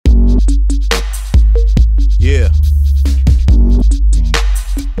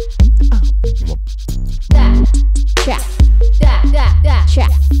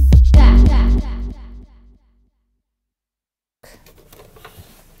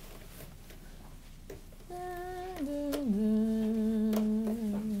It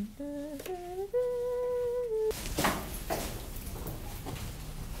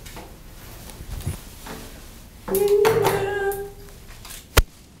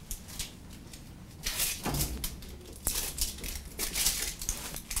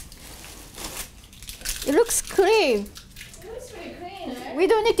looks clean. It looks very clean, right? We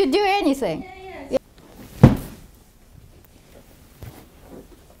don't need to do anything. Yeah.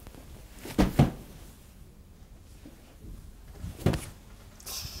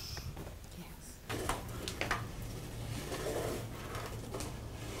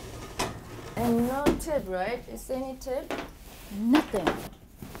 And no tip, right? Is there any tip? Nothing.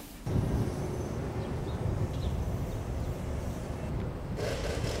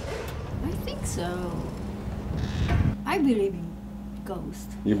 I think so. I believe in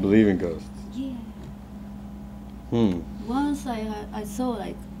ghosts. You believe in ghosts? Yeah. Once I saw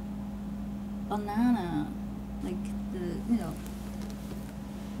like banana, like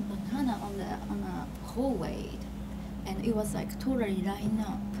banana on a hallway, and it was like totally lined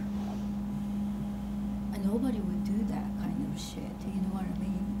up. And nobody would do that kind of shit. You know what I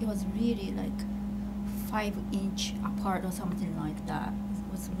mean? It was really like 5 inch apart or something like that.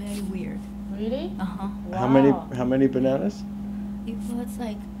 It was very weird. Really? Uh-huh. Wow. How many bananas? It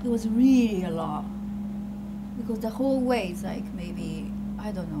was really a lot. Because the whole way is like maybe,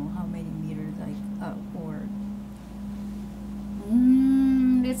 I don't know how many meters, like, or,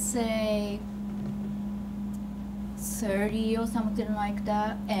 let's say 30 or something like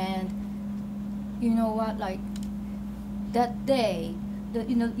that. And you know what, like, that day,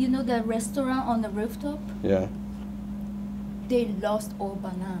 you know the restaurant on the rooftop? Yeah. They lost all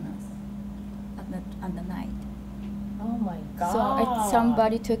bananas at the night. Oh my God. So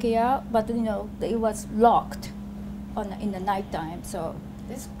somebody took it out, but it was locked in the nighttime. So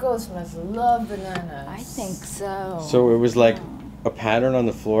This ghost must love bananas. I think so. So it was like a pattern on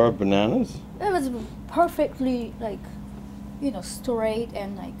the floor of bananas? It was perfectly like, straight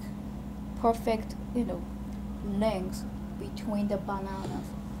and like perfect, length between the bananas.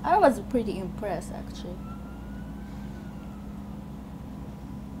 I was pretty impressed actually.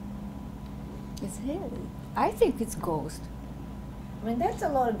 It's hairy. I think it's ghost. I mean, that's a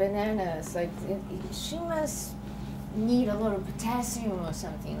lot of bananas. Like, she must need a lot of potassium or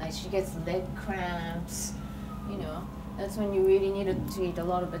something. Like, she gets leg cramps, That's when you really need to eat a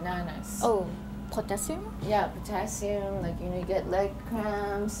lot of bananas. Oh, potassium? Yeah, potassium. Like, you get leg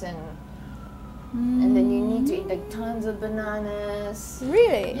cramps and then you need to eat like tons of bananas.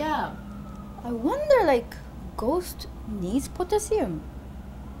 Really? Yeah. I wonder, like, ghost needs potassium.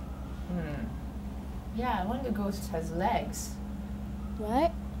 Yeah, I wonder ghost has legs.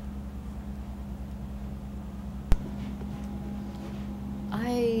 Right?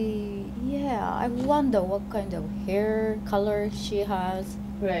 I wonder what kind of hair color she has.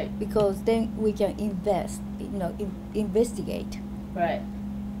 Right. Because then we can investigate. Right.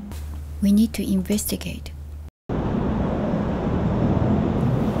 We need to investigate.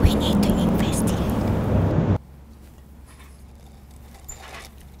 We need to investigate.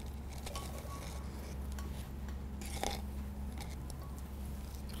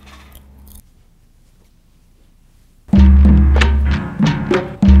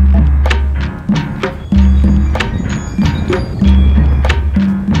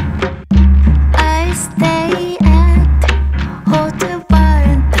 I stay at Hotel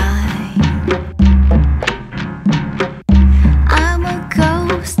Valentine. I'm a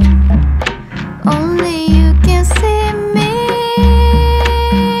ghost, only you can see me.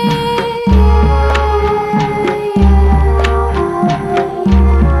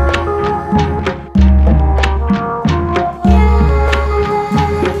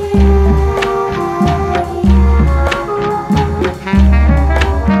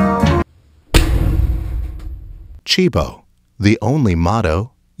 CIBO, the only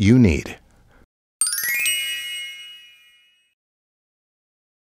motto you need.